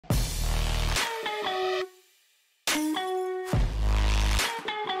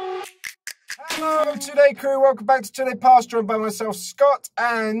Hello Today crew, welcome back to Today Pasture by myself, Scott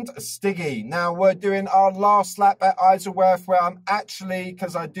and Stiggy. Now we're doing our last lap at Isleworth, where I'm actually,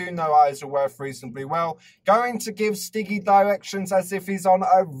 because I do know Isleworth reasonably well, going to give Stiggy directions as if he's on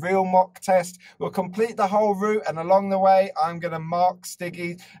a real mock test. We'll complete the whole route, and along the way I'm going to mark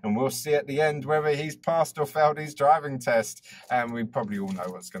Stiggy, and we'll see at the end whether he's passed or failed his driving test. And we probably all know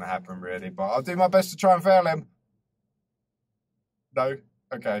what's going to happen really, but I'll do my best to try and fail him. No?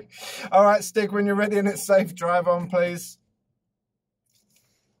 Okay. All right, Stig, when you're ready and it's safe, drive on, please.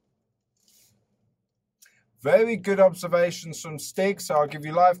 Very good observations from Stig, so I'll give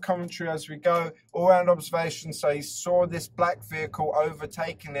you live commentary as we go. All-round observations, so he saw this black vehicle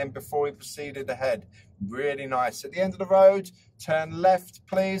overtaking him before he proceeded ahead. Really nice. At the end of the road, turn left,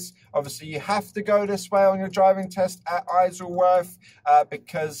 please. Obviously, you have to go this way on your driving test at Isleworth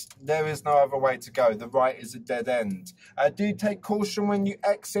because there is no other way to go. The right is a dead end. Do take caution when you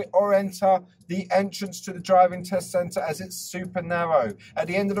exit or enter the entrance to the driving test centre as it's super narrow. At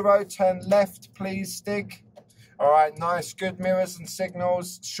the end of the road, turn left, please, Stig. All right, nice, good mirrors and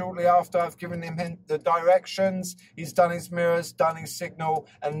signals. Shortly after I've given him the directions, he's done his mirrors, done his signal,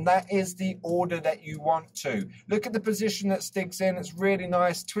 and that is the order that you want to. Look at the position that Stig's in. It's really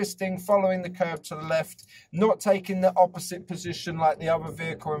nice, twisting, following the curb to the left, not taking the opposite position like the other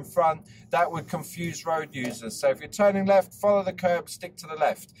vehicle in front. That would confuse road users. So if you're turning left, follow the curb, stick to the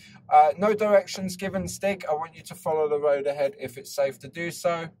left. No directions given, Stig. I want you to follow the road ahead if it's safe to do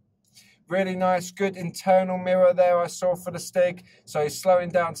so. Really nice, good internal mirror there I saw for the Stig. So he's slowing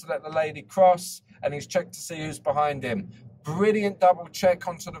down to let the lady cross, and he's checked to see who's behind him. Brilliant double check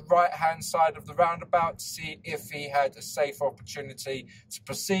onto the right-hand side of the roundabout to see if he had a safe opportunity to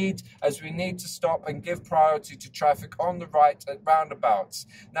proceed, as we need to stop and give priority to traffic on the right at roundabouts.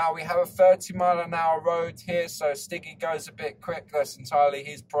 Now, we have a 30-mile-an-hour road here, so Stiggy goes a bit quick. That's entirely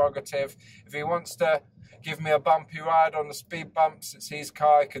his prerogative. If he wants to give me a bumpy ride on the speed bumps, it's his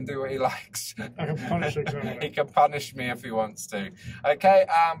car, he can do what he likes. I can punish him. He can punish me if he wants to. Okay,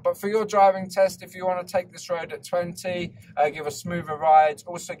 but for your driving test, if you want to take this road at 20, give a smoother ride.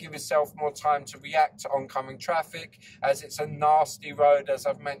 Also give yourself more time to react to oncoming traffic, as it's a nasty road, as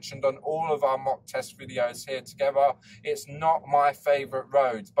I've mentioned on all of our mock test videos here together. It's not my favourite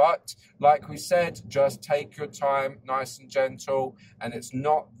road, but like we said, just take your time, nice and gentle, and it's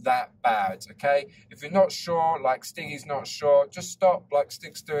not that bad, okay? If you're not sure, like Stiggy's not sure, just stop like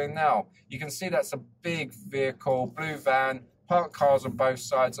Stig's doing now. You can see that's a big vehicle, blue van, parked cars on both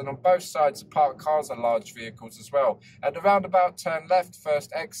sides, and on both sides of parked cars are large vehicles as well. At the roundabout, turn left,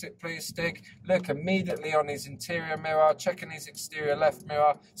 first exit, please, Stig. Look immediately on his interior mirror, checking his exterior left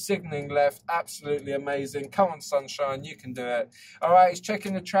mirror, signalling left, absolutely amazing. Come on, sunshine, you can do it. All right, he's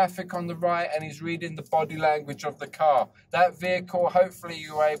checking the traffic on the right, and he's reading the body language of the car. That vehicle, hopefully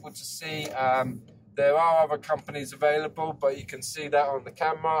you were able to see, there are other companies available, but you can see that on the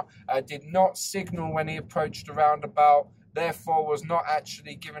camera. Did not signal when he approached the roundabout, therefore was not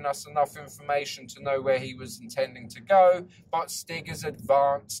actually giving us enough information to know where he was intending to go. But Stig is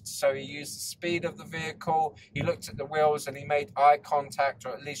advanced, so he used the speed of the vehicle, he looked at the wheels, and he made eye contact,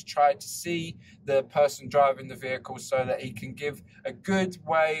 or at least tried to see the person driving the vehicle, so that he can give a good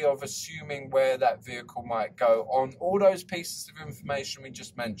way of assuming where that vehicle might go on all those pieces of information we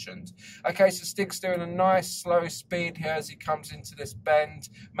just mentioned. Okay, so Stig's doing a nice slow speed here as he comes into this bend,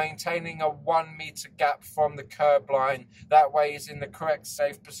 maintaining a 1 meter gap from the curb line. That way he's in the correct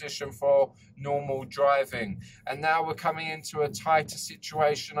safe position for normal driving. And now we're coming into a tighter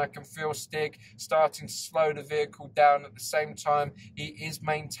situation. I can feel Stig starting to slow the vehicle down. At the same time, he is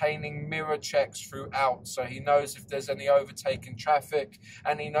maintaining mirror checks throughout, so he knows if there's any overtaking traffic,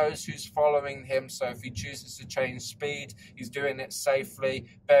 and he knows who's following him, so if he chooses to change speed, he's doing it safely,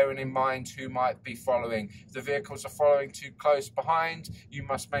 bearing in mind who might be following. If the vehicles are following too close behind, you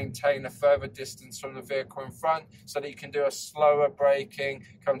must maintain a further distance from the vehicle in front, so that you can do a slower braking,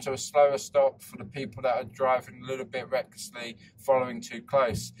 come to a slower stop for the people that are driving a little bit recklessly, following too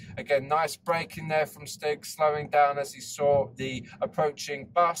close. Again, nice braking there from Stig, slowing down as he saw the approaching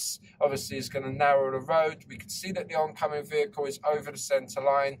bus. Obviously, it's going to narrow the road. We can see that the oncoming vehicle is over the centre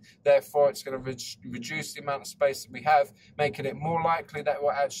line, therefore it's going to reduce the amount of space that we have, making it more likely that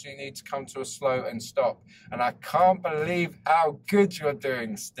we'll actually need to come to a slow and stop. And I can't believe how good you're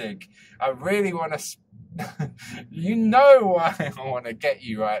doing, Stig. I really want to you know why I want to get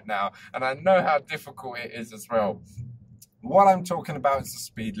you right now, and I know how difficult it is as well. What I'm talking about is the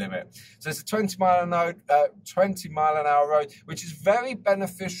speed limit. So it's a 20 mile an hour road, which is very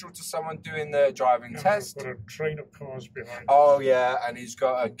beneficial to someone doing their driving test. Got a train of cars behind. Oh yeah, and he's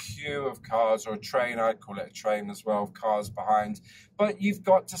got a queue of cars, or a train, I'd call it a train as well, of cars behind. But you've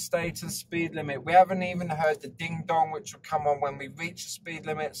got to stay to the speed limit. We haven't even heard the ding dong, which will come on when we reach the speed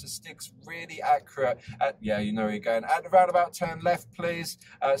limit. So Stig's really accurate. Yeah, you know where you're going. At the roundabout, turn left, please.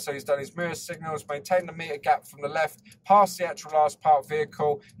 So he's done his mirror signals, maintain the meter gap from the left, past the actual last parked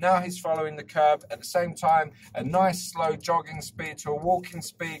vehicle. Now he's following the curb. At the same time, a nice slow jogging speed to a walking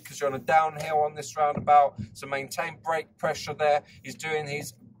speed, because you're on a downhill on this roundabout. So maintain brake pressure there. He's doing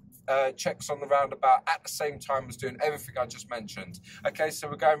his checks on the roundabout at the same time as doing everything I just mentioned. Okay, so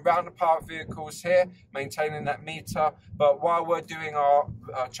we're going round the parked vehicles here, maintaining that meter, but while we're doing our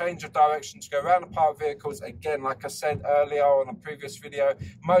change of direction to go around the parked vehicles, again, like I said earlier on a previous video,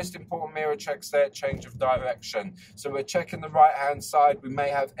 most important mirror checks there, change of direction. So we're checking the right hand side. We may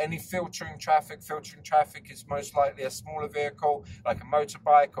have any filtering traffic. Filtering traffic is most likely a smaller vehicle, like a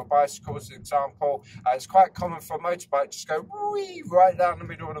motorbike or bicycle as an example. It's quite common for a motorbike just go right down the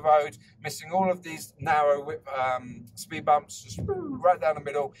middle of the road, missing all of these narrow speed bumps, just right down the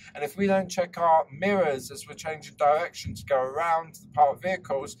middle. And if we don't check our mirrors as we're changing direction to go around the parked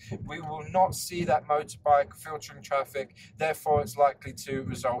vehicles, we will not see that motorbike filtering traffic. Therefore, it's likely to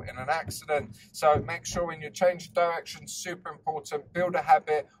result in an accident. So make sure when you're changing direction, super important, build a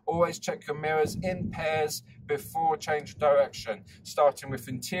habit, always check your mirrors in pairs before change of direction, starting with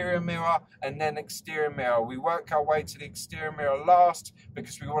interior mirror and then exterior mirror. We work our way to the exterior mirror last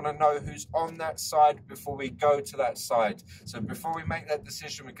because we want to know who's on that side before we go to that side. So before we make that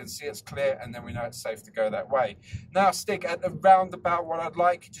decision, we can see it's clear and then we know it's safe to go that way. Now, Stig, at the roundabout, what I'd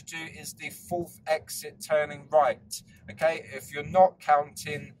like you to do is the fourth exit turning right. Okay, if you're not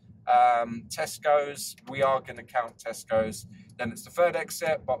counting Tesco's, we are going to count Tesco's. Then it's the third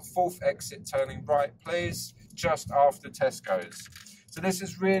exit, but fourth exit turning right, please, just after Tesco's. So this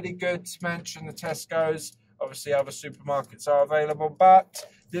is really good to mention the Tesco's. Obviously, other supermarkets are available, but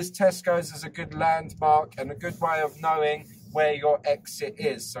this Tesco's is a good landmark and a good way of knowing where your exit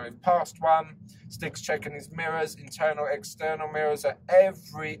is. So we've passed one. Stig's checking his mirrors, internal, external mirrors at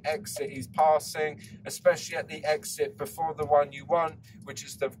every exit he's passing, especially at the exit before the one you want, which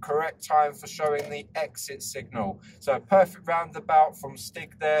is the correct time for showing the exit signal. So perfect roundabout from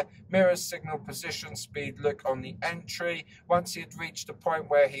Stig there. Mirrors, signal, position, speed, look on the entry. Once he had reached the point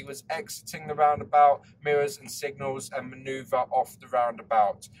where he was exiting the roundabout, mirrors and signals and maneuver off the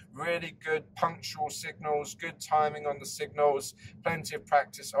roundabout. Really good punctual signals, good timing on the signals. Plenty of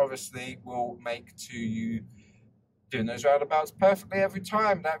practice, obviously, will make to you doing those roundabouts perfectly every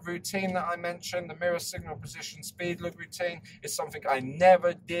time. That routine that I mentioned, the mirror, signal, position, speed, look routine, is something I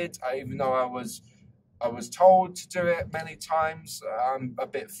never did, even though I was told to do it many times. I'm a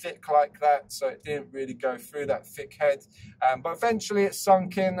bit thick like that, so it didn't really go through that thick head. But eventually it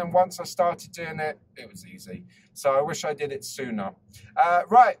sunk in, and once I started doing it, it was easy. So I wish I did it sooner.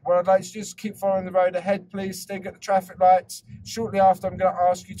 Right, what I'd like to do is keep following the road ahead, please. Stay at the traffic lights. Shortly after, I'm going to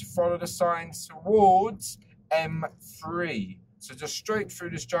ask you to follow the signs towards M3. So just straight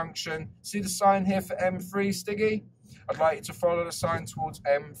through this junction. See the sign here for M3, Stiggy? I'd like you to follow the sign towards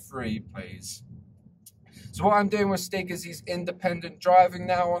M3, please. So what I'm doing with Stig is he's independent driving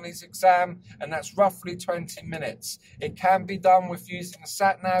now on his exam, and that's roughly 20 minutes. It can be done with using a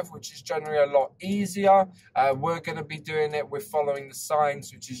sat-nav, which is generally a lot easier. We're going to be doing it with following the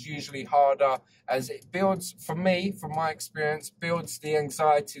signs, which is usually harder, as it builds, for me, from my experience, builds the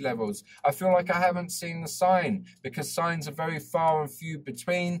anxiety levels. I feel like I haven't seen the sign, because signs are very far and few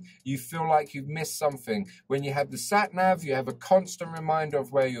between. You feel like you've missed something. When you have the sat-nav, you have a constant reminder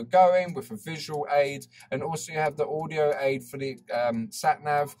of where you're going with a visual aid, and also you have the audio aid for the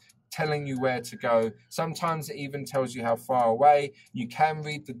sat-nav telling you where to go. Sometimes it even tells you how far away. You can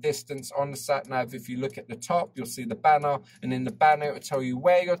read the distance on the sat-nav. If you look at the top, you'll see the banner, and in the banner it will tell you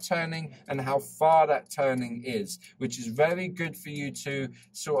where you're turning and how far that turning is, which is very good for you to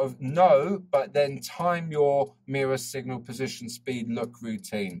sort of know, but then time your mirror, signal, position, speed, look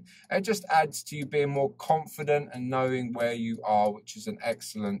routine. It just adds to you being more confident and knowing where you are, which is an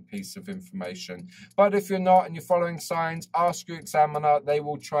excellent piece of information. But if you're not and you're following signs, ask your examiner. They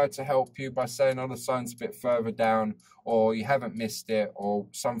will try to help you by saying, oh, the sign's a bit further down, or you haven't missed it, or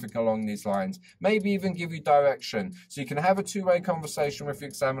something along these lines. Maybe even give you direction. So you can have a two-way conversation with your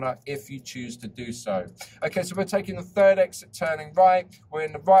examiner if you choose to do so. Okay, so we're taking the third exit, turning right. We're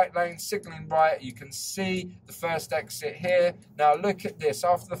in the right lane, signaling right. You can see the first exit here. Now look at this.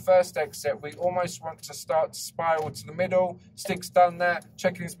 After the first exit, we almost want to start to spiral to the middle. Stig's done that,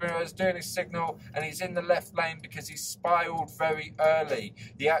 checking his mirrors, doing his signal, and he's in the left lane because he spiraled very early.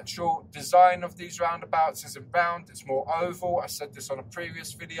 The actual design of these roundabouts isn't round, it's more oval. I said this on a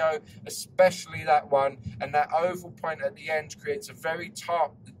previous video, especially that one, and that oval point at the end creates a very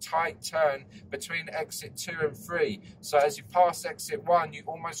tight turn between exit 2 and 3. So as you pass exit 1, you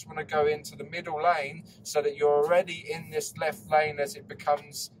almost want to go into the middle lane so that you're already in this left lane as it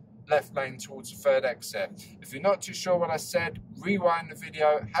becomes left lane towards the third exit. If you're not too sure what I said, rewind the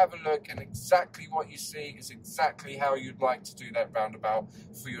video, have a look, and exactly what you see is exactly how you'd like to do that roundabout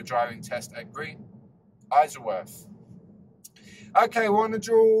for your driving test at Isleworth. Okay, we're on the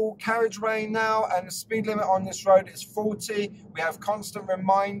dual carriageway now, and the speed limit on this road is 40. We have constant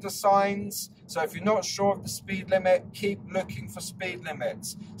reminder signs, so if you're not sure of the speed limit, keep looking for speed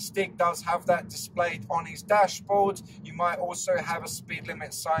limits. Stig does have that displayed on his dashboard. You might also have a speed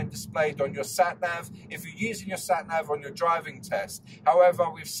limit sign displayed on your sat-nav if you're using your sat-nav on your driving test. However,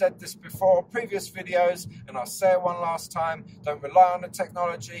 we've said this before in previous videos, and I'll say it one last time, don't rely on the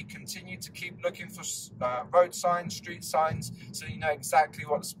technology. Continue to keep looking for road signs, street signs, so you know exactly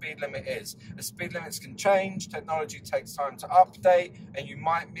what the speed limit is. The speed limits can change, technology takes time to update, and you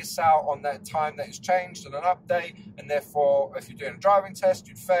might miss out on that time that is changed on an update, and therefore if you're doing a driving test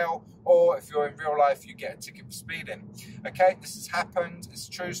you'd fail, or if you're in real life you get a ticket for speeding. Okay, this has happened, it's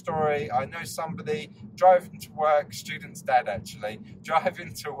a true story. I know somebody driving to work, student's dad actually,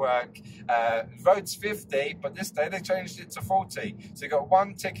 driving to work, road's 50, but this day they changed it to 40, so you got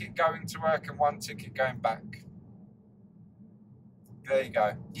one ticket going to work and one ticket going back. There you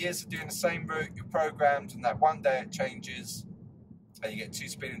go. Years of doing the same route, you're programmed, and that one day it changes, and you get 2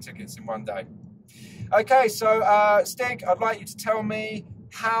 speeding tickets in one day. Okay, so Stig, I'd like you to tell me,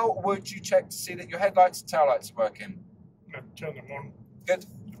 how would you check to see that your headlights and taillights are working? Turn them on. Good.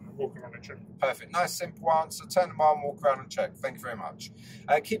 Walk around and check. Perfect. Nice, simple answer. Turn them on, walk around and check. Thank you very much.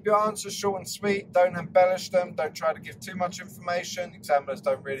 Keep your answers short and sweet. Don't embellish them. Don't try to give too much information. Examiners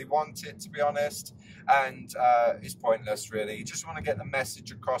don't really want it, to be honest. And it's pointless, really. You just want to get the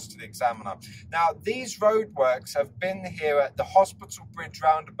message across to the examiner. Now, these roadworks have been here at the Hospital Bridge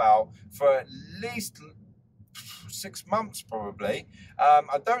roundabout for at least 6 months probably.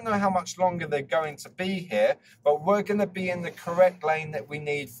 I don't know how much longer they're going to be here, but we're going to be in the correct lane that we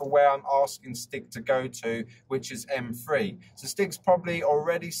need for where I'm asking Stig to go to, which is M3. So Stig's probably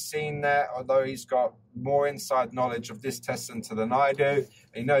already seen that, although he's got more inside knowledge of this test centre than I do.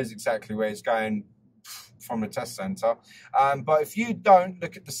 He knows exactly where he's going from the test centre. But if you don't,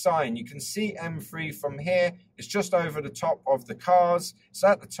 look at the sign. You can see M3 from here. It's just over the top of the cars. It's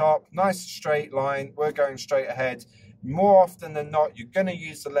at the top, nice straight line. We're going straight ahead. More often than not, you're going to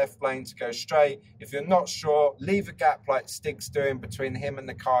use the left lane to go straight. If you're not sure, leave a gap like Stig's doing between him and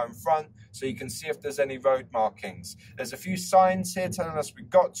the car in front, so you can see if there's any road markings. There's a few signs here telling us we've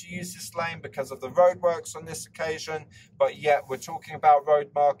got to use this lane because of the roadworks on this occasion, but yet we're talking about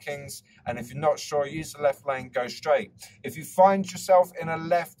road markings, and if you're not sure, use the left lane, go straight. If you find yourself in a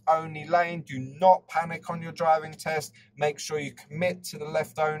left-only lane, do not panic on your driving test. Make sure you commit to the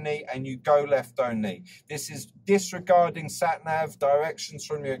left-only and you go left-only. This is disregarding sat-nav directions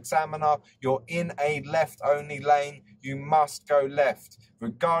from your examiner. You're in a left-only lane. You must go left,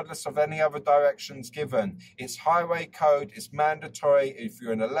 regardless of any other directions given. It's highway code, it's mandatory. If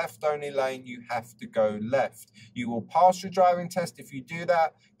you're in a left-only lane, you have to go left. You will pass your driving test if you do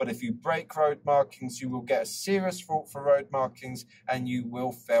that, but if you break road markings, you will get a serious fault for road markings and you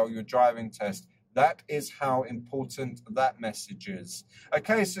will fail your driving test. That is how important that message is.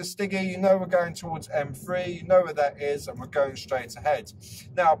 Okay, so Stiggy, you know we're going towards M3, you know where that is, and we're going straight ahead.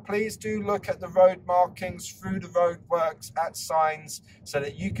 Now, please do look at the road markings through the roadworks at signs so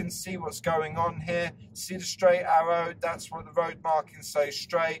that you can see what's going on here. See the straight arrow? That's what the road markings say,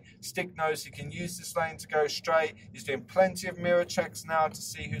 straight. Stig knows he can use this lane to go straight. He's doing plenty of mirror checks now to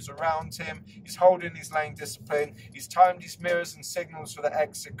see who's around him. He's holding his lane discipline. He's timed his mirrors and signals for the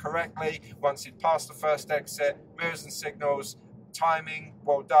exit correctly. Once he past the first exit, mirrors and signals, timing,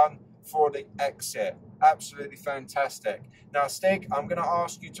 well done for the exit. Absolutely fantastic. Now, Stig, I'm going to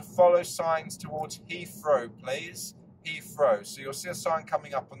ask you to follow signs towards Heathrow, please. Heathrow. So you'll see a sign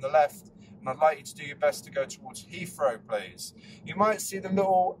coming up on the left, and I'd like you to do your best to go towards Heathrow, please. You might see the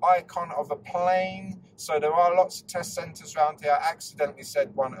little icon of a plane. So there are lots of test centres around here. I accidentally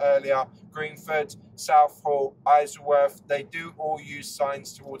said one earlier, Greenford. Southall, Isleworth, they do all use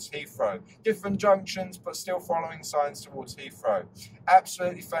signs towards Heathrow. Different junctions, but still following signs towards Heathrow.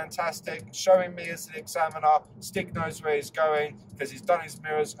 Absolutely fantastic. Showing me as the examiner, Stig knows where he's going because he's done his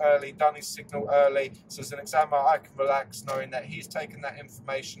mirrors early, done his signal early. So as an examiner, I can relax knowing that he's taken that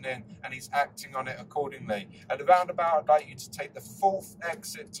information in and he's acting on it accordingly. At the roundabout, I'd like you to take the 4th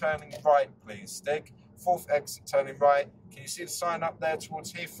exit turning right, please, Stig. 4th exit turning right. Can you see the sign up there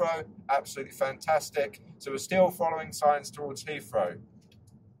towards Heathrow? Absolutely fantastic. So we're still following signs towards Heathrow.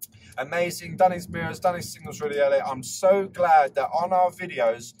 Amazing, done his mirrors, done his signals really early. I'm so glad that on our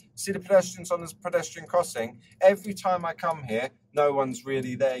videos, see the pedestrians on this pedestrian crossing, every time I come here, no one's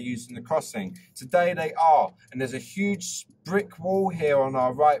really there using the crossing. Today they are, and there's a huge brick wall here on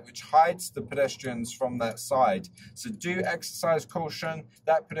our right which hides the pedestrians from that side. So do exercise caution.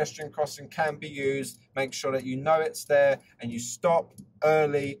 That pedestrian crossing can be used. Make sure that you know it's there and you stop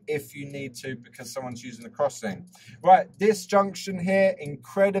early if you need to because someone's using the crossing. Right, this junction here,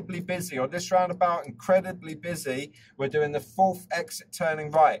 incredibly busy, or this roundabout, incredibly busy. We're doing the 4th exit turning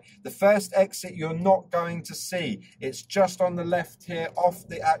right. The 1st exit you're not going to see. It's just on the left here off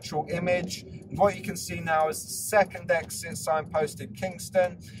the actual image. And what you can see now is the 2nd exit signposted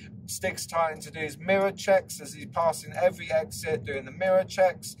Kingston. Stig's starting to do his mirror checks as he's passing every exit, doing the mirror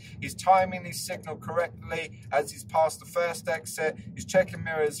checks. He's timing his signal correctly as he's passed the 1st exit. He's checking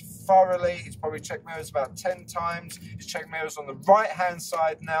mirrors thoroughly. He's probably checked mirrors about 10 times. He's checking mirrors on the right-hand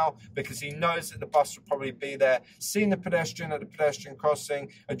side now because he knows that the bus will probably be there. Seen the pedestrian at the pedestrian crossing,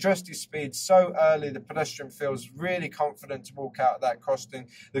 adjusted his speed so early the pedestrian feels really confident to walk out of that crossing.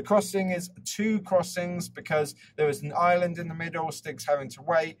 The crossing is 2 crossings because there is an island in the middle. Stig's having to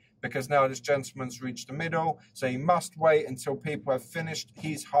wait because now this gentleman's reached the middle, so he must wait until people have finished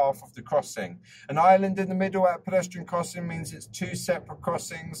his half of the crossing. An island in the middle at a pedestrian crossing means it's 2 separate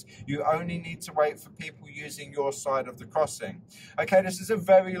crossings. You only need to wait for people using your side of the crossing. Okay, this is a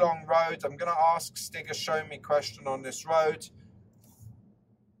very long road. I'm going to ask Stig a show me question on this road.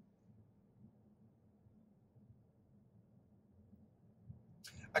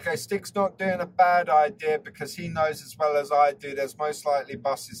 Okay, Stig's not doing a bad idea because he knows as well as I do there's most likely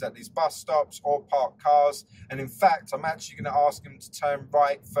buses at these bus stops or parked cars. And in fact, I'm actually going to ask him to turn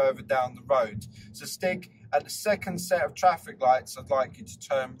right further down the road. So Stig, at the 2nd set of traffic lights, I'd like you to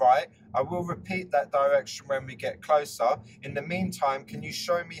turn right. I will repeat that direction when we get closer. In the meantime, can you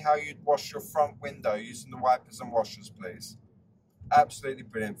show me how you'd wash your front window using the wipers and washers, please? Absolutely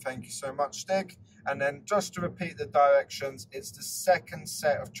brilliant. Thank you so much, Stig. And then just to repeat the directions, it's the 2nd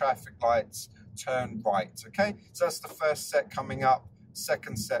set of traffic lights, turn right, okay? So that's the 1st set coming up,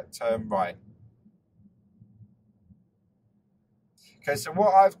 2nd set, turn right. Okay, so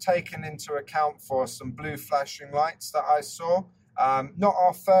what I've taken into account for some blue flashing lights that I saw, not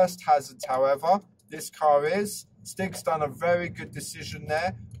our first hazard, however, this car is. Stig's done a very good decision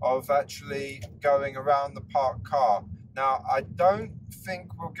there of actually going around the parked car. Now, I don't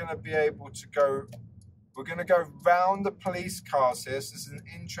think we're going to be able to go, we're going to go round the police cars here. So this is an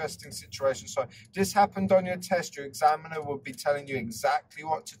interesting situation. So if this happened on your test, your examiner will be telling you exactly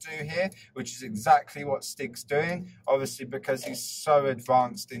what to do here, which is exactly what Stig's doing. Obviously, because he's so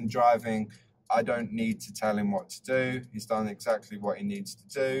advanced in driving, I don't need to tell him what to do. He's done exactly what he needs to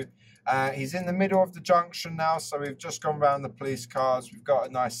do. He's in the middle of the junction now, so we've just gone round the police cars. We've got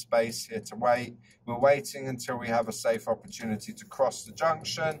a nice space here to wait. We're waiting until we have a safe opportunity to cross the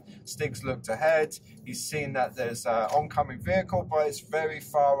junction. Stig's looked ahead. He's seen that there's an oncoming vehicle, but it's very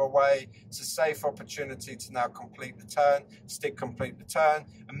far away. It's a safe opportunity to now complete the turn. Stig complete the turn.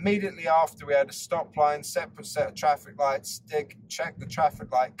 Immediately after, we had a stop line, separate set of traffic lights. Stig checked the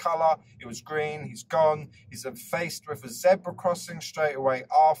traffic light colour. It was green. He's gone. He's faced with a zebra crossing straight away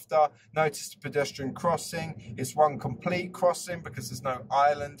after. Notice the pedestrian crossing. It's one complete crossing because there's no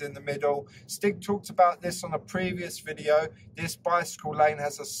island in the middle. Stig talked about this on a previous video. This bicycle lane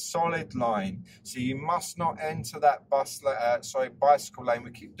has a solid line, so you must not enter that bicycle lane.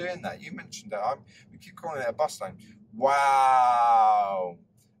 We keep doing that. You mentioned it. We keep calling it a bus lane. Wow,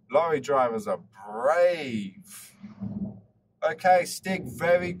 lorry drivers are brave. Okay, Stig,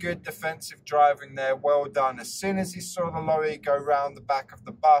 very good defensive driving there. Well done. As soon as he saw the lorry go round the back of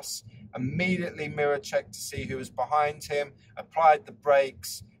the bus, immediately mirror checked to see who was behind him, applied the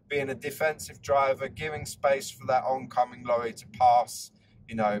brakes, being a defensive driver, giving space for that oncoming lorry to pass.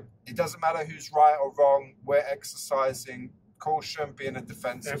 You know, it doesn't matter who's right or wrong. We're exercising caution, being a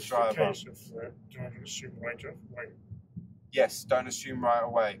defensive driver. That's the case of don't assume right away. Yes, don't assume right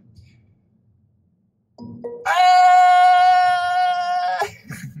away.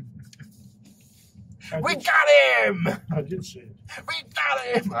 We got him! I did see it. We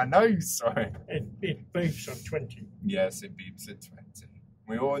got him! I know you saw it. It beeps on 20. Yes, it beeps at 20.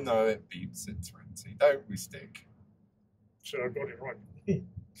 We all know it beeps at 20, don't we, Stick? So I got it right.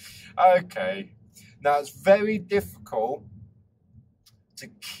 Okay. Now, it's very difficult to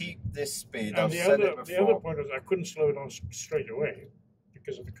keep this speed. And I've said it before. the other point was I couldn't slow down straight away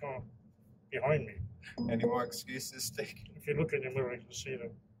because of the car behind me. Any more excuses, Stick? If you look in the mirror, you can see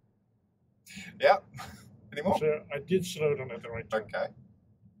them. Yep. Any more? So I did slow down at the right time. Okay.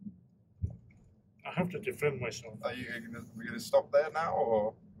 I have to defend myself. Are you going to stop there now,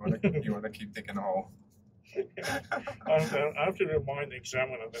 or you want to keep digging a hole? I have to remind the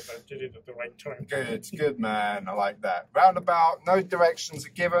examiner that I did it at the right time. Good man. I like that. Roundabout, no directions are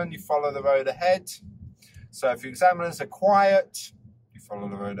given. You follow the road ahead. So if your examiners are quiet, you follow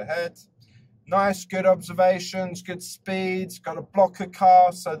the road ahead. Nice, good observations, good speeds. Got a blocker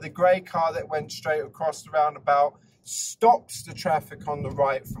car, so the grey car that went straight across the roundabout stops the traffic on the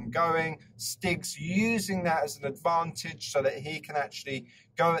right from going. Stig's using that as an advantage so that he can actually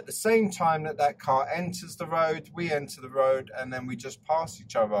go at the same time that that car enters the road. We enter the road and then we just pass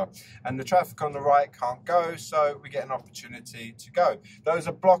each other. And the traffic on the right can't go, so we get an opportunity to go. Those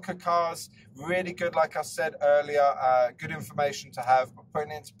are blocker cars. Really good, like I said earlier. Good information to have, but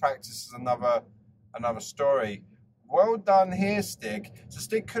putting it into practice is another story. Well done here, Stig. So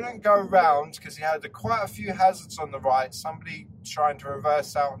Stig couldn't go round because he had quite a few hazards on the right. Somebody trying to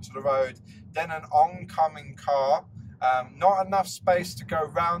reverse out onto the road. Then an oncoming car. Not enough space to go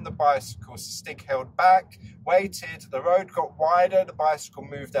round the bicycle. So Stig held back, waited. The road got wider. The bicycle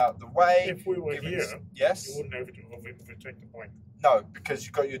moved out the way. If we were here, yes, you wouldn't have to overtake the bike. No, because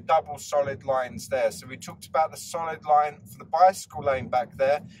you've got your double solid lines there. So we talked about the solid line for the bicycle lane back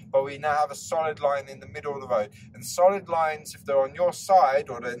there, but we now have a solid line in the middle of the road. And solid lines, if they're on your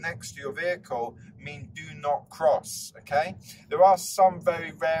side or they're next to your vehicle, mean do not cross, okay? There are some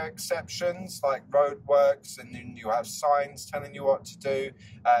very rare exceptions, like roadworks, and then you have signs telling you what to do,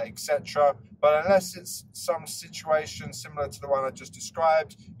 etc. But unless it's some situation similar to the one I just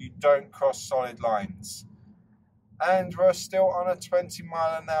described, you don't cross solid lines. And we're still on a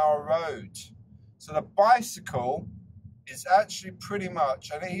 20-mile-an-hour road. So the bicycle is actually pretty much,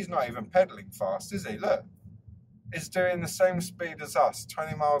 and he's not even pedaling fast, is he? Look, it's doing the same speed as us,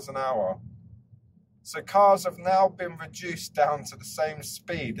 20 miles an hour. So cars have now been reduced down to the same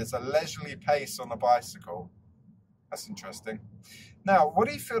speed as a leisurely pace on a bicycle. That's interesting. Now, what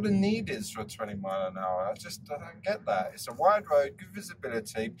do you feel the need is for a 20 mile an hour? I don't get that. It's a wide road, good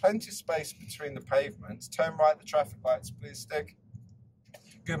visibility, plenty of space between the pavements. Turn right the traffic lights, please, Stig.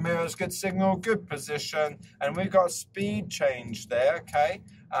 Good mirrors, good signal, good position. And we've got a speed change there, okay?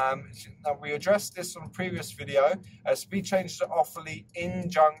 Now we addressed this on a previous video. Speed changes are awfully in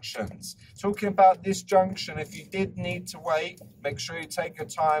junctions. Talking about this junction, if you did need to wait, make sure you take your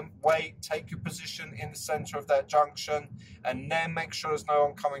time, wait, take your position in the center of that junction, and then make sure there's no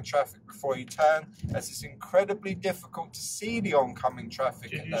oncoming traffic before you turn, as it's incredibly difficult to see the oncoming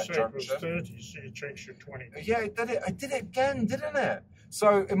traffic in that junction. Did you say it was 30, so you changed to 20? Yeah, I did it again, didn't it?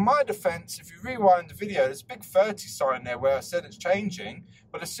 So in my defense, if you rewind the video, there's a big 30 sign there where I said it's changing,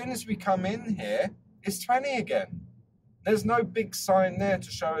 but as soon as we come in here, it's 20 again. There's no big sign there to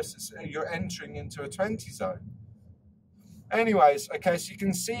show us you're entering into a 20 zone. Anyways, okay, so you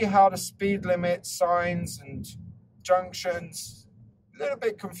can see how the speed limit signs and junctions, a little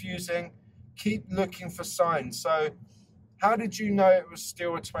bit confusing. Keep looking for signs. So how did you know it was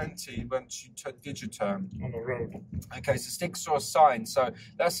still a 20 once you did your turn? On the road. Okay, so Stig saw a sign. So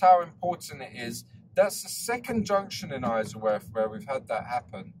that's how important it is. That's the second junction in Isleworth where we've had that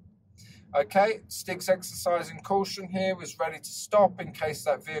happen. Okay, Stig's exercising caution here, was ready to stop in case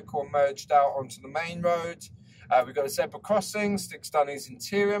that vehicle emerged out onto the main road. We've got a zebra crossing. Stig's done his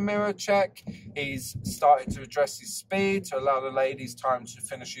interior mirror check. He's started to address his speed to allow the ladies time to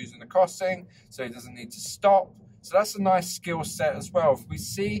finish using the crossing so he doesn't need to stop. So that's a nice skill set as well. If we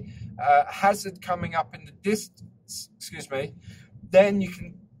see a hazard coming up in the distance, then you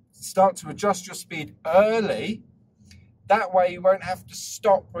can start to adjust your speed early. That way you won't have to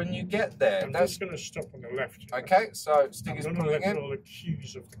stop when you get there. I'm just going to stop on the left. Okay, so Stig is pulling in. All the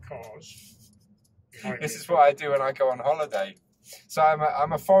queues of the cars. This is what I do when I go on holiday. So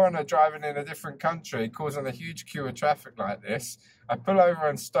I'm a foreigner driving in a different country, causing a huge queue of traffic like this. I pull over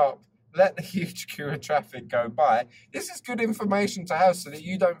and stop, let the huge queue of traffic go by. This is good information to have so that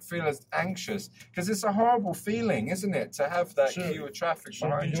you don't feel as anxious, because it's a horrible feeling, isn't it, to have that queue of traffic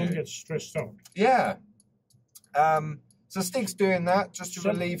behind you. So you don't get stressed out. Yeah. So Stig's doing that just to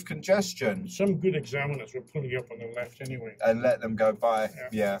relieve congestion. Some good examiners will pull you up on the left anyway. And let them go by,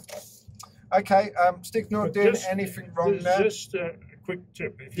 yeah. Okay, Stick not But doing just- anything wrong there. Just a quick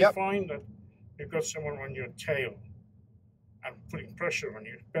tip. If you find that you've got someone on your tail and putting pressure on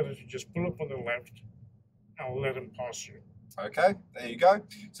you, it's better to just pull up on the left and let them pass you. Okay, there you go.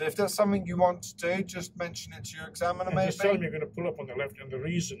 So if that's something you want to do, just mention it to your examiner, And maybe. just tell them you're going to pull up on the left and the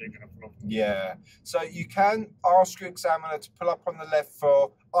reason you're going to pull up. Yeah, so you can ask your examiner to pull up on the left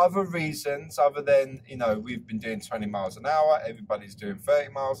for other reasons other than, you know, we've been doing 20 miles an hour, everybody's doing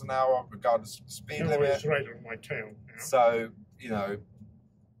 30 miles an hour, regardless of the speed limit. Nobody's right on my tail. You know? So, you know,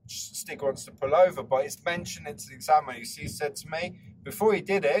 Stig wants to pull over, but he's mentioned it to the examiner. You see, he said to me, before he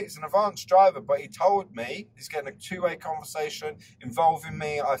did it, he's an advanced driver, but he told me he's getting a two-way conversation involving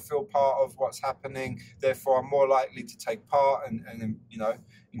me. I feel part of what's happening, therefore I'm more likely to take part and you know,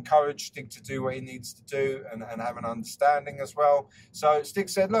 encourage Stig to do what he needs to do and have an understanding as well. So Stig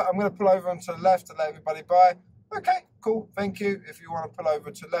said, look, I'm going to pull over onto the left to let everybody by. Okay, cool, thank you. If you want to pull over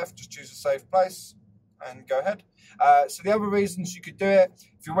to the left, just choose a safe place and go ahead. So the other reasons you could do it,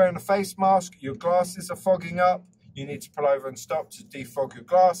 if you're wearing a face mask, your glasses are fogging up, you need to pull over and stop to defog your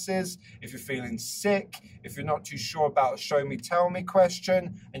glasses. If you're feeling sick, if you're not too sure about a show me, tell me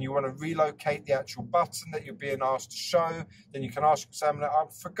question, and you want to relocate the actual button that you're being asked to show, then you can ask your examiner, I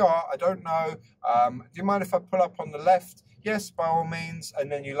forgot, I don't know, do you mind if I pull up on the left? Yes, by all means,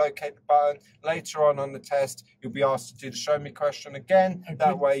 and then you locate the button. Later on the test, you'll be asked to do the show me question again.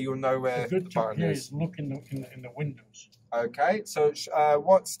 That way you'll know where the button is. Look in the windows. Okay, so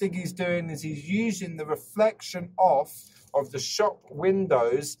what Stiggy's doing is he's using the reflection off of the shop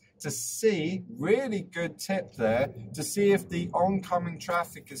windows to see, really good tip there, to see if the oncoming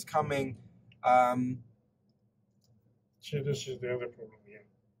traffic is coming. See, this is the other problem here.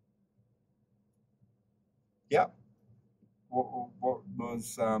 Yep. What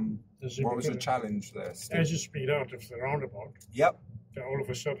was the challenge there, Stig? As you speed out of the roundabout, yep, then all of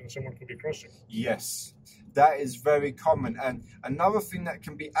a sudden someone could be crossing. Yes, that is very common. And another thing that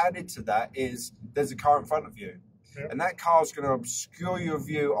can be added to that is there's a car in front of you. Yep. And that car is going to obscure your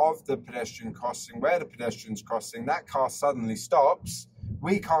view of the pedestrian crossing, where the pedestrian's crossing. That car suddenly stops.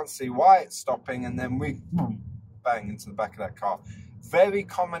 We can't see why it's stopping, and then we bang into the back of that car. Very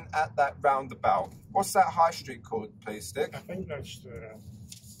common at that roundabout. What's that high street called, please, Stig? I think that's the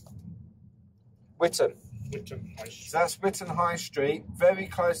Witton. Witton High Street. So that's Witton High Street, very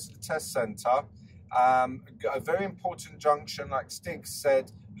close to the test centre. A very important junction, like Stig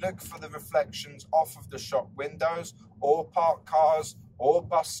said. Look for the reflections off of the shop windows, or parked cars, or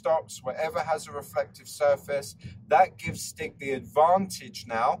bus stops, wherever has a reflective surface. That gives Stig the advantage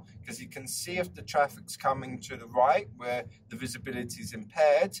now, because he can see if the traffic's coming to the right, where the visibility is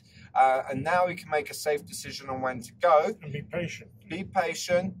impaired, and now he can make a safe decision on when to go. And be patient. Be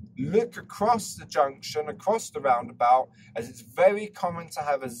patient, look across the junction, across the roundabout, as it's very common to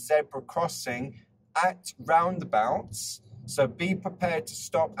have a zebra crossing at roundabouts. So be prepared to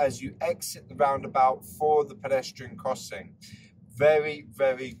stop as you exit the roundabout for the pedestrian crossing. Very,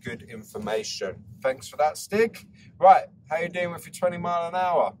 very good information. Thanks for that, Stig. Right, how you doing with your 20 mile an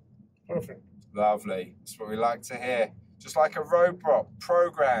hour? Perfect. Lovely. That's what we like to hear. Just like a robot,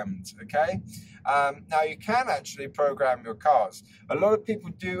 programmed, okay? Now, you can actually program your cars. A lot of people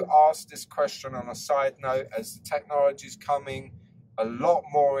do ask this question on a side note as the technology is coming a lot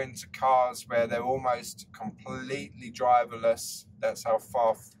more into cars where they're almost completely driverless. That's how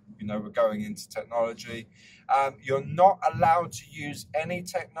far, you know, we're going into technology. You're not allowed to use any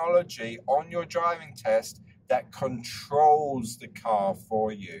technology on your driving test that controls the car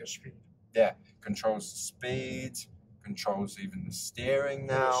for you. Yeah, controls the speed, controls even the steering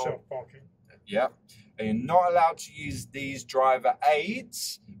now. Self-parking. Yeah, and you're not allowed to use these driver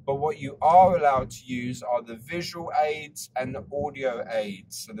aids, but what you are allowed to use are the visual aids and the audio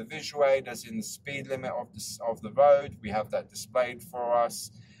aids. So the visual aid is in the speed limit of the road. We have that displayed for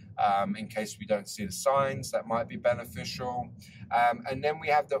us. In case we don't see the signs, that might be beneficial. And then we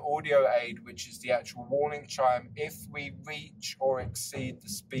have the audio aid, which is the actual warning chime if we reach or exceed the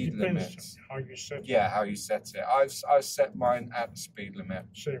speed limits. How you set it. Yeah, how you set it. I've set mine at the speed limit.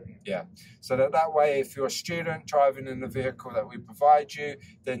 Same. Yeah, so that way, if you're a student driving in the vehicle that we provide you,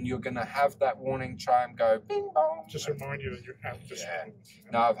 then you're going to have that warning chime go bing bong. Just remind you that you have to. Yeah.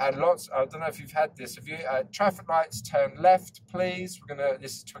 Now I've had lots. I don't know if you've had this. If you traffic lights, turn left, please.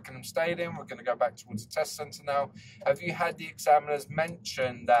 This is Twickenham Stadium. We're going to go back towards the test centre now. Have you had the examiners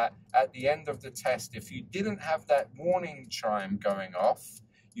mention that at the end of the test, if you didn't have that warning chime going off,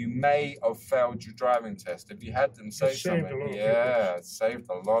 you may have failed your driving test? Have you had them say something? Yeah, it saved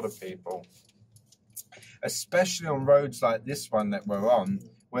a lot of people. Especially on roads like this one that we're on,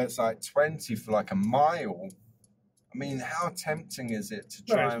 where it's like 20 for like a mile. I mean, how tempting is it to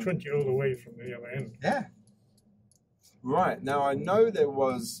No, try it's 20 all the way from the other end. Yeah. Right, now I know there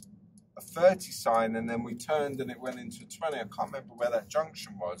was a 30 sign and then we turned and it went into 20. I can't remember where that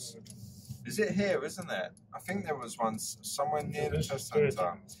junction was. Is it here, isn't it? I think there was one somewhere near the test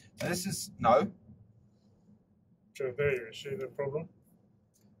centre. This is, no. So there you see the problem.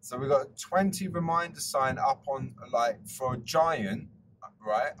 So we got a 20 reminder sign up on, like, for a giant,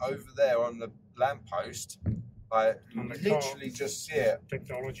 right, over there on the lamppost. Like, literally just see it.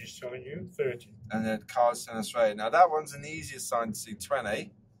 Technology is telling you 30. And then cars send us right. Now that one's an easier sign to see,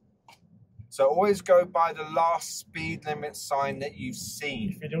 20. So always go by the last speed limit sign that you've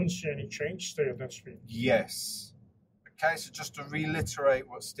seen. If you don't see any change, stay at that speed. Yes. Okay, so just to reiterate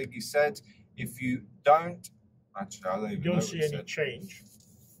what Stiggy said, if you don't, actually I don't even know what he said. Don't see any change.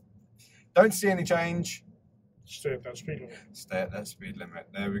 Don't see any change. Stay at that speed limit. Stay at that speed limit.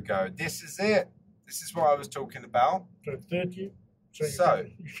 There we go. This is it. This is what I was talking about. So 30. So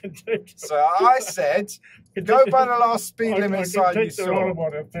you can take. So I said, go by the last speed limit sign you saw. I can take the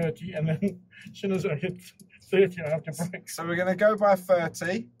roundabout at 30, and then as soon as I hit 30, I have to brake. So we're going to go by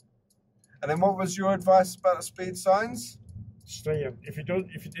 30. And then what was your advice about the speed signs? Stay at, if you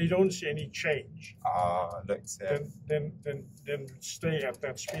don't see any change, looks here. Then stay at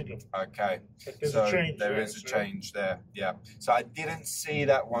that speed limit. Okay. There's a change there there, is a change there. Yeah. So I didn't see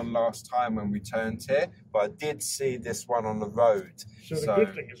that one last time when we turned here, but I did see this one on the road. So the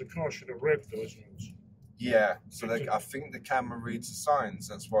good thing is the car should have read those ones. Yeah. So I think the camera reads the signs.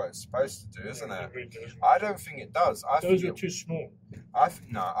 That's what it's supposed to do, isn't it? I don't think it does. Those are too small. I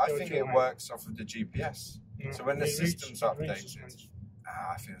think it works off of the GPS. No, so when the system's updated,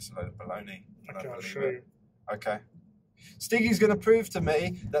 I think it's a load of baloney. Okay, I'll show you. Okay. Stiggy's going to prove to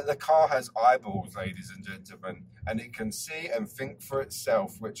me that the car has eyeballs, ladies and gentlemen, and it can see and think for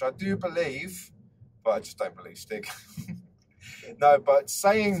itself, which I do believe, but I just don't believe Stig. No, but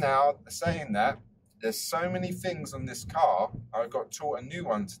saying that, there's so many things on this car. I got taught a new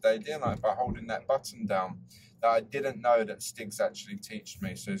one today, didn't I, by holding that button down, that I didn't know that Stig's actually taught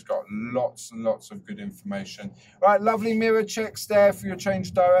me. So he's got lots and lots of good information. Right, lovely mirror checks there for your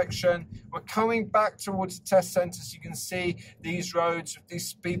change direction. We're coming back towards the test centre, so you can see these roads with these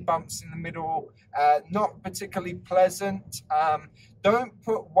speed bumps in the middle, not particularly pleasant. Don't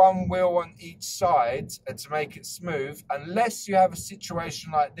put one wheel on each side to make it smooth, unless you have a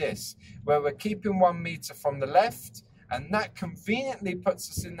situation like this, where we're keeping 1 metre from the left, and that conveniently puts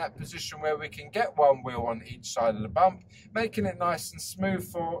us in that position where we can get one wheel on each side of the bump, making it nice and smooth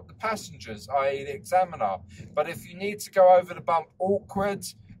for the passengers, i.e. the examiner. But if you need to go over the bump awkward,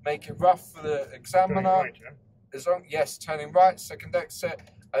 make it rough for the examiner. Turning right, turning right, second exit.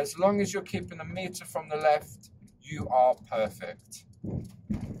 As long as you're keeping 1 metre from the left, you are perfect.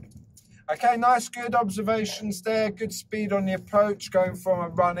 Okay, nice, good observations there. Good speed on the approach, going from a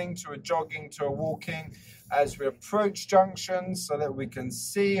running to a jogging to a walking as we approach junctions, so that we can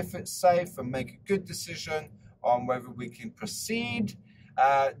see if it's safe and make a good decision on whether we can proceed.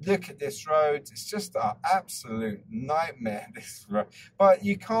 Look at this road. It's just an absolute nightmare, this road. But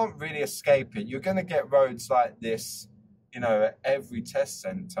you can't really escape it. You're going to get roads like this, you know, at every test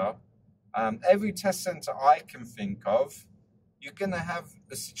centre. Every test centre I can think of, you're going to have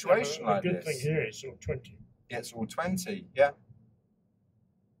a situation like this. The good thing here is all 20. Yeah, it's all 20, yeah.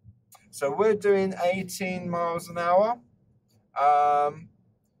 So we're doing 18 miles an hour.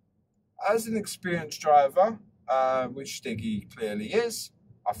 As an experienced driver, which Stiggy clearly is,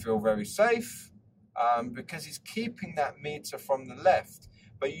 I feel very safe because he's keeping that meter from the left.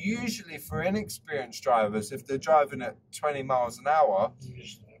 But usually for inexperienced drivers, if they're driving at 20 miles an hour,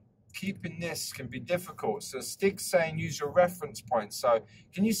 keeping this can be difficult. So Stig's saying use your reference point. So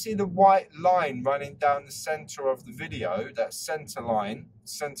can you see the white line running down the center of the video, that center line,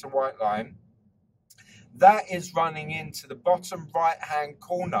 center white line? That is running into the bottom right-hand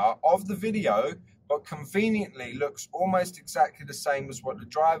corner of the video, but conveniently looks almost exactly the same as what the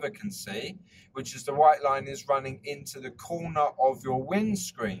driver can see, which is the white line is running into the corner of your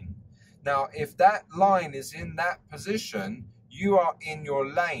windscreen. Now, if that line is in that position, you are in your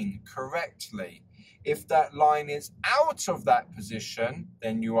lane correctly. If that line is out of that position,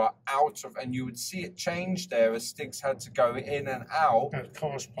 then you are out of, and you would see it change there as Stig's had to go in and out.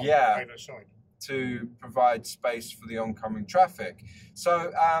 Cars yeah, to provide space for the oncoming traffic.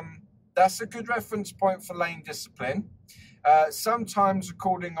 So that's a good reference point for lane discipline. Sometimes,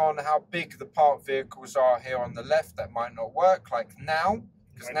 according on how big the parked vehicles are here on the left, that might not work, like now.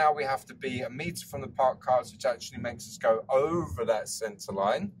 Because now we have to be 1 meter from the parked cars, which actually makes us go over that center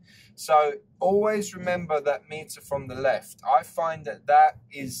line. So always remember that meter from the left. I find that that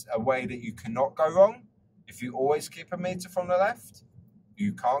is a way that you cannot go wrong. If you always keep a metre from the left,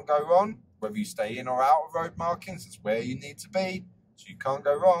 you can't go wrong. Whether you stay in or out of road markings, it's where you need to be, so you can't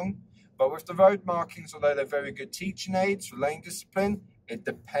go wrong. But with the road markings, although they're very good teaching aids for lane discipline, it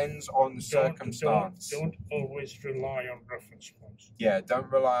depends on the circumstance. Don't always rely on reference points. Yeah,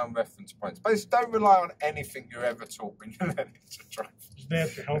 don't rely on reference points. Basically, don't rely on anything you're ever taught when you're learning to drive. It's there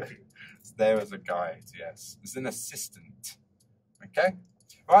to help you. It's there as a guide, yes. It's an assistant. Okay?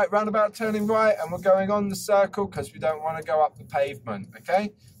 Right, roundabout turning right, and we're going on the circle because we don't want to go up the pavement,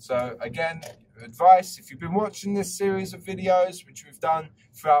 okay? So, again, advice, if you've been watching this series of videos, which we've done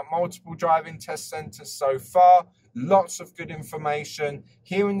throughout multiple driving test centres so far, lots of good information.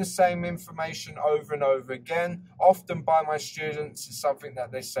 Hearing the same information over and over again, often by my students, is something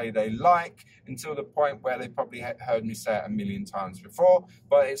that they say they like, until the point where they probably heard me say it a million times before.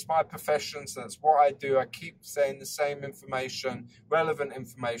 But it's my profession, so that's what I do. I keep saying the same information, relevant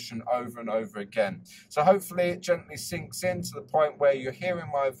information, over and over again. So hopefully it gently sinks in to the point where you're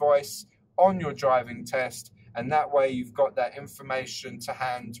hearing my voice on your driving test, and that way you've got that information to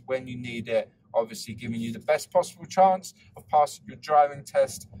hand when you need it, obviously giving you the best possible chance of passing your driving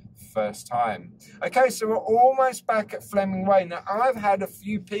test first time. Okay, so we're almost back at Fleming Way. Now, I've had a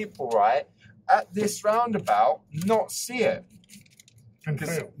few people, right, at this roundabout not see it. And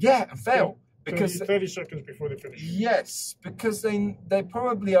fail. Yeah, and fail. Because 30 seconds before they finish. Yes, because they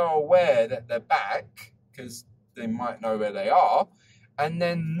probably are aware that they're back, because they might know where they are, and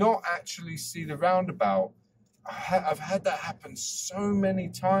then not actually see the roundabout. I've had that happen so many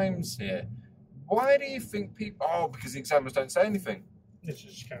times here. Why do you think people... Oh, because the examiners don't say anything.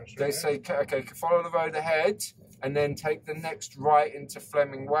 They say, okay, follow the road ahead and then take the next right into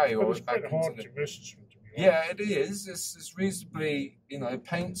Fleming Way. But or it's back quite hard into to miss this one, to be honest. Yeah, it is. It's reasonably, you know,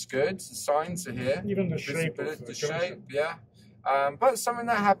 paint's good. The signs are here. Even the shape of the shape, yeah. But something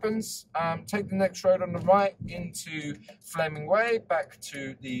that happens, take the next road on the right into Fleming Way, back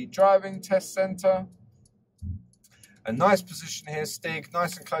to the driving test centre. A nice position here, Stig,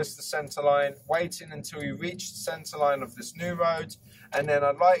 nice and close to the centre line, waiting until you reach the centre line of this new road, and then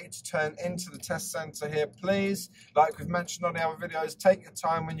I'd like you to turn into the test centre here, please. Like we've mentioned on the other videos, take your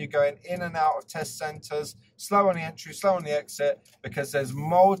time when you're going in and out of test centres, slow on the entry, slow on the exit, because there's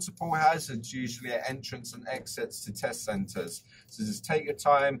multiple hazards usually at entrance and exits to test centres. So just take your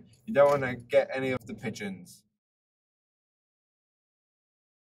time, you don't want to get any of the pigeons.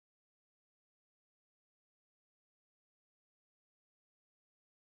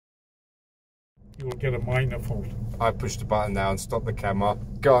 You will get a minor fault. I pushed the button now and stopped the camera.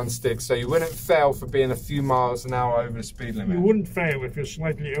 Go on, Stig. So you wouldn't fail for being a few miles an hour over the speed limit? You wouldn't fail if you're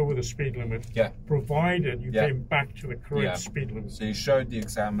slightly over the speed limit, provided you came back to the correct speed limit. So you showed the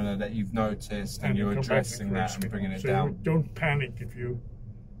examiner that you've noticed and you're addressing that and bringing it down. So don't panic if you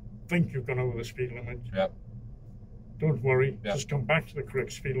think you've gone over the speed limit. Yep. Don't worry. Just come back to the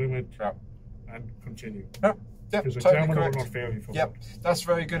correct speed limit and continue. Yep, because totally examiner correct. will not fail you for that. That's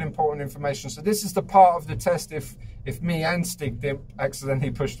very good, important information. So this is the part of the test if me and Stig didn't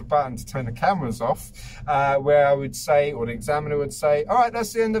accidentally push the button to turn the cameras off, where I would say, or the examiner would say, all right,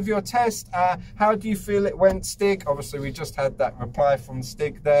 that's the end of your test. How do you feel it went, Stig? Obviously, we just had that reply from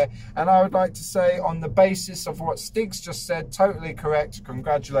Stig there. And I would like to say, on the basis of what Stig's just said, totally correct.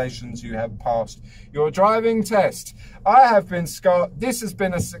 Congratulations, you have passed your driving test. I have been Scott. This has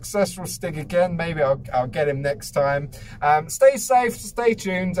been a successful Stig again. Maybe I'll get him next time. Stay safe, stay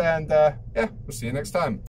tuned, and yeah, we'll see you next time.